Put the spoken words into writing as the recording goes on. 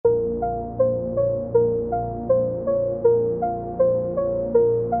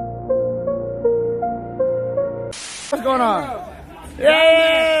going on?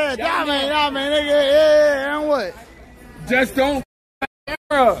 Yeah, man, nigga, yeah, and what? Just don't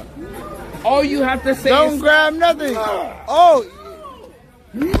camera. All you have to say don't is grab nothing. Oh.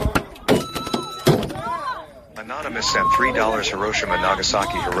 Anonymous sent $3 Hiroshima,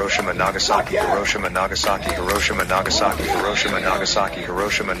 Nagasaki, Hiroshima, Nagasaki, Hiroshima, Nagasaki, Hiroshima, Nagasaki, Hiroshima, Nagasaki,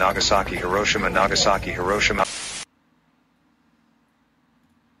 Hiroshima, Nagasaki, Hiroshima, Nagasaki, Hiroshima.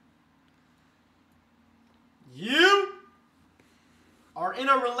 You are in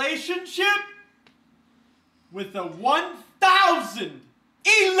a relationship with a 1,000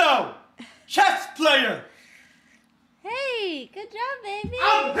 ELO chess player. Hey, good job, baby.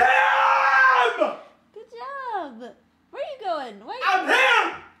 I'm him! Good job. Where are you going? Why I'm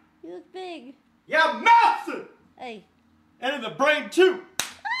him! You look big. Yeah, I'm massive! Hey. And in the brain, too.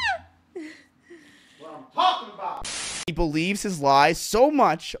 What I'm talking about. He believes his lies so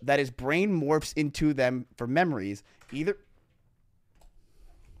much that his brain morphs into them for memories. Either...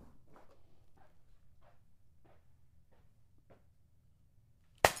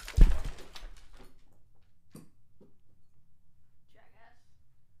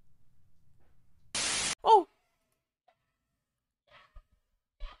 Oh.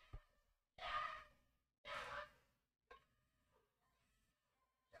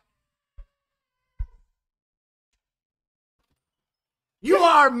 You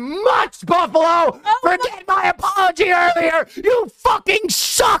are much, Buffalo! Forget my apology earlier! You fucking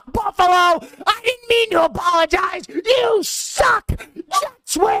suck, Buffalo! I didn't mean to apologize! You suck!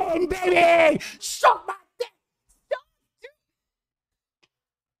 Jets win, baby! Suck my dick!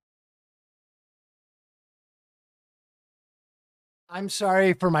 I'm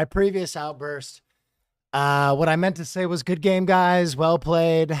sorry for my previous outburst. What I meant to say was good game, guys. Well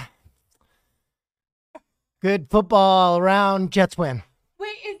played. Good football around. Jets win.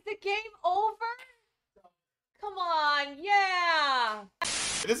 Wait, is the game over? Come on, yeah.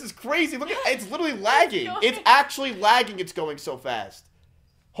 This is crazy. Look at it's literally lagging. It's actually lagging. It's going so fast.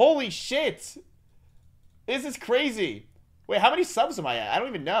 Holy shit. This is crazy. Wait, how many subs am I at? I don't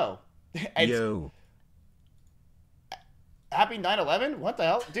even know. Yo. Happy 9/11? What the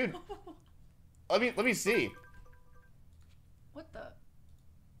hell? Dude. Let me see. What the?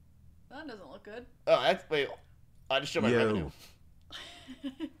 That doesn't look good. Oh, that's wait. I just showed my revenue.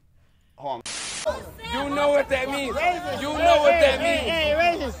 Hold on. You know what that means. You know what that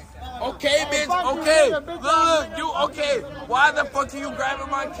means. Okay, bitch. Okay. Look, you okay. Why the fuck are you grabbing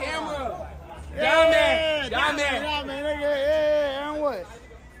my camera? Down there. Down there. Yeah, and what?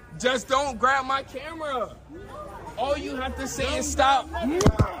 Just don't grab my camera. All you have to say is stop.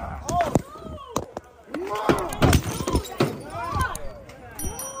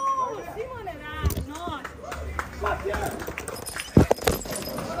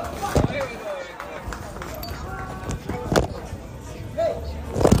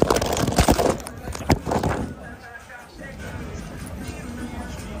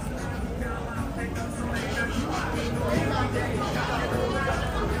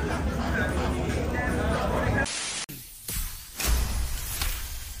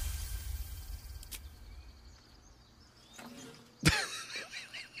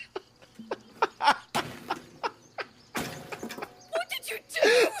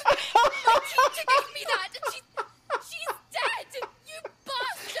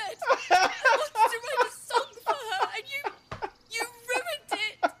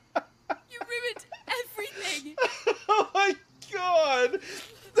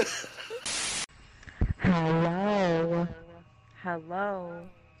 Hello.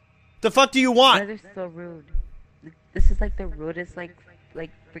 The fuck do you want? That is so rude. This is like the rudest like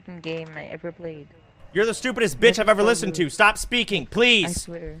freaking game I ever played. You're the stupidest bitch I've ever listened to. Stop speaking, please. I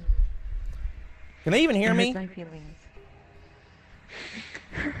swear. Can they even hear me? My feelings.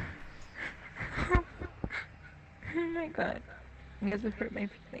 Oh my god. You guys have hurt my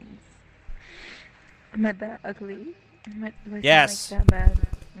feelings. Am I that ugly? Do I yes. sound like that bad?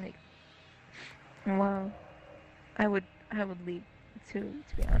 Like, wow. I would leave too,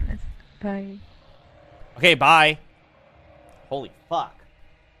 to be honest. Bye. Okay, bye. Holy fuck.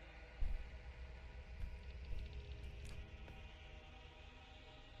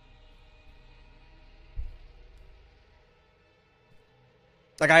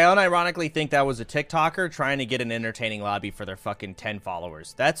 Like, I unironically think that was a TikToker trying to get an entertaining lobby for their fucking 10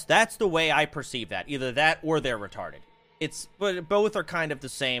 followers. That's the way I perceive that. Either that or they're retarded. But both are kind of the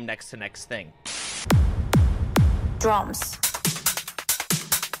same next to next thing. Drums.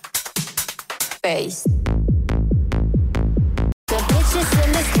 Bass. The bitches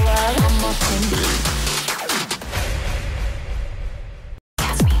in this club, I'm a Fendi.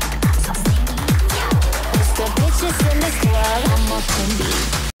 The bitches in this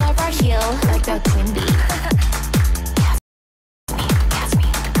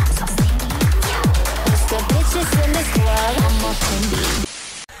more trendy.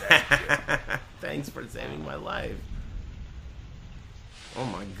 Thanks for saving my life. Oh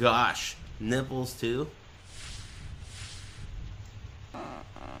my gosh. Nipples too?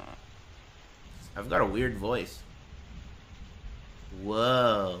 I've got a weird voice.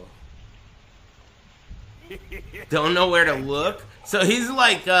 Whoa. Don't know where to look? So he's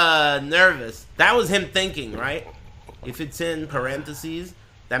like nervous. That was him thinking, right? If it's in parentheses,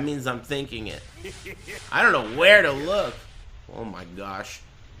 that means I'm thinking it. I don't know where to look. Oh my gosh.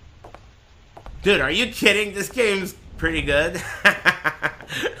 Dude, are you kidding? This game's pretty good.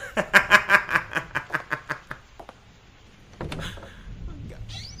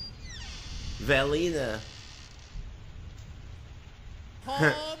 Velina.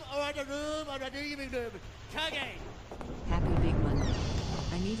 Happy Big Monday.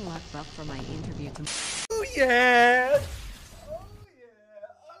 I need a lot buff for my interview tomorrow. Oh yeah!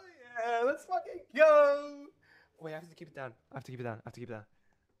 Let's fucking go! Wait, I have to keep it down. I have to keep it down. I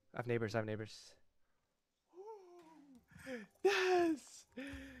have neighbors.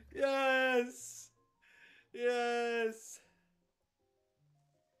 Yes!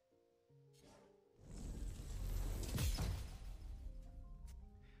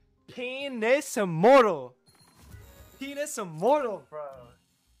 Penis immortal, bro.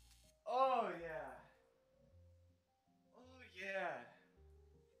 Oh yeah.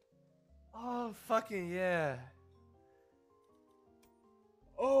 Oh fucking yeah.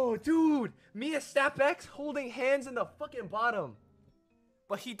 Oh dude, Mia SnapX holding hands in the fucking bottom.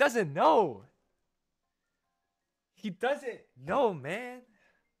 But he doesn't know. Man.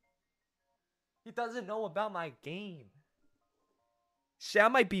 He doesn't know about my game. Shit, I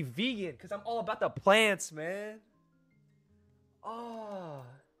might be vegan because I'm all about the plants, man. Oh,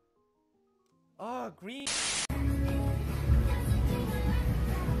 green.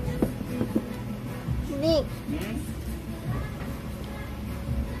 닉.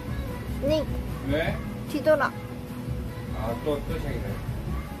 닉. 왜? 뒤돌아. 또 생이네.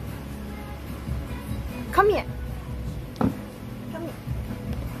 Come here. Come here.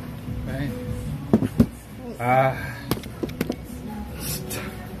 네.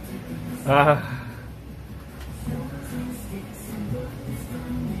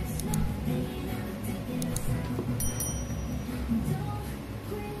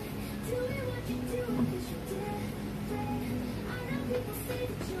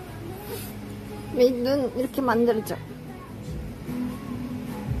 눈 이렇게 만들어줘.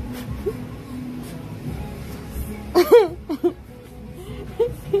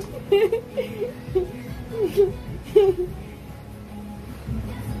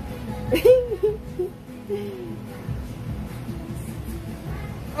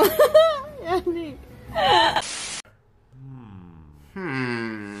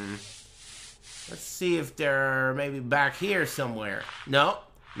 Let's see if they're maybe back here somewhere. No.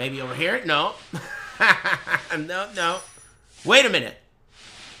 Maybe over here? No. No. Wait a minute.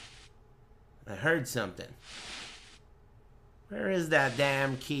 I heard something. Where is that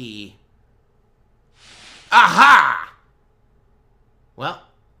damn key? Aha! Well.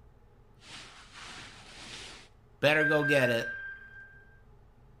 Better go get it.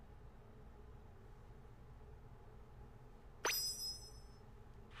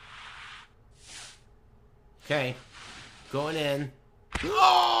 Okay. Going in.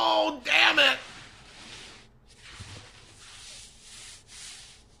 Oh, damn it!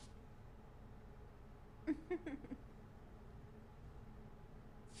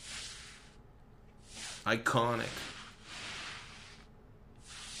 Iconic.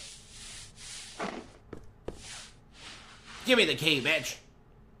 Give me the key, bitch.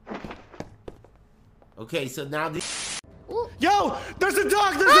 Okay, so now the... Yo! There's a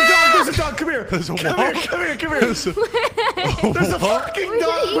dog! There's a dog! Come here! There's a Come here! There's a fucking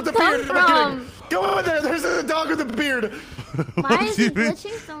dog with a beard! Go in there! There's a dog with a beard! Why is it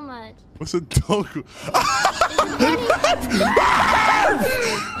glitching so much? What's a dog?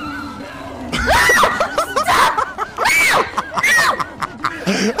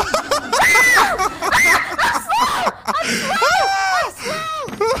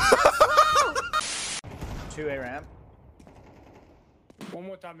 Two-way ramp. One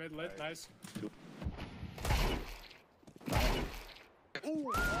more time mid lit, nice.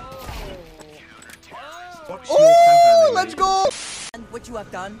 Oh, let's go! What you have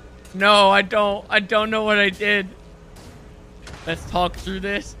done? No, I don't. I don't know what I did. Let's talk through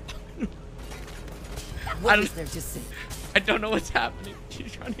this. What is there to say? I don't know what's happening.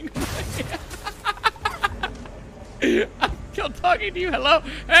 She's running away. I'm still talking to you. Hello?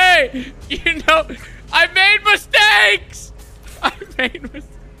 Hey! You know, I made mistakes! I made mistakes.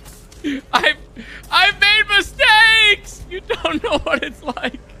 I've made mistakes. You don't know what it's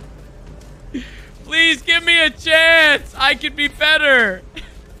like. Please give me a chance. I could be better.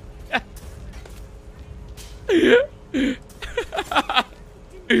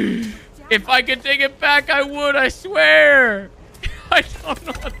 If I could take it back, I would. I swear. I don't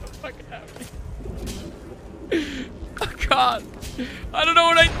know what the fuck happened. Oh God. I don't know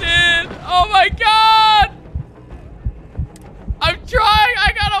what I did. Oh my God. I'm trying. I